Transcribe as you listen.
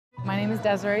My name is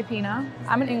Desiree Pina.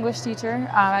 I'm an English teacher.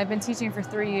 I've been teaching for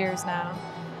 3 years now.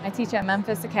 I teach at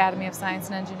Memphis Academy of Science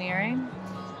and Engineering,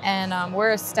 and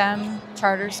we're a STEM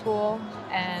charter school,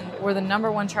 and we're the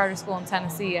 #1 charter school in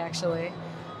Tennessee, actually.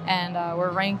 And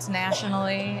we're ranked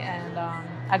nationally, and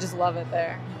I just love it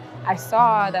there. I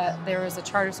saw that there was a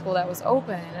charter school that was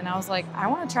open, and I was like, I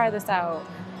want to try this out.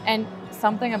 And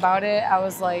something about it, I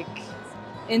was like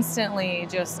instantly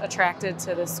just attracted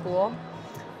to this school.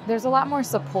 There's a lot more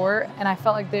support, and I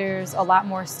felt like there's a lot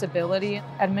more stability.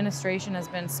 Administration has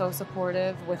been so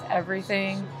supportive with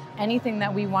everything. Anything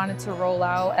that we wanted to roll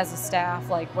out as a staff,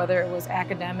 like whether it was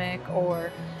academic or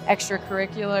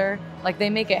extracurricular, like they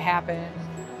make it happen.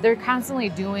 They're constantly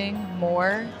doing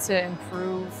more to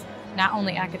improve not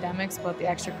only academics, but the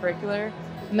extracurricular.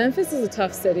 Memphis is a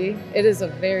tough city. It is a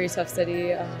very tough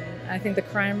city. I think the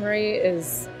crime rate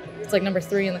it's like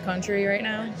 #3 in the country right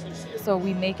now. So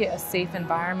we make it a safe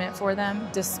environment for them,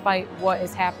 despite what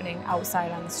is happening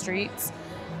outside on the streets.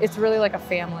 It's really like a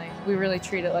family. We really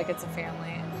treat it like it's a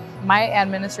family. My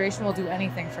administration will do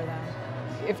anything for them.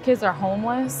 If kids are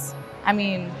homeless, I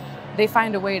mean, they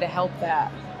find a way to help that.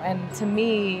 And to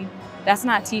me, that's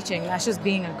not teaching, that's just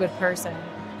being a good person.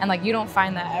 And like, you don't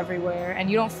find that everywhere, and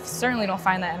you certainly don't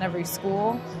find that in every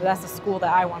school. But that's the school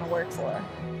that I want to work for.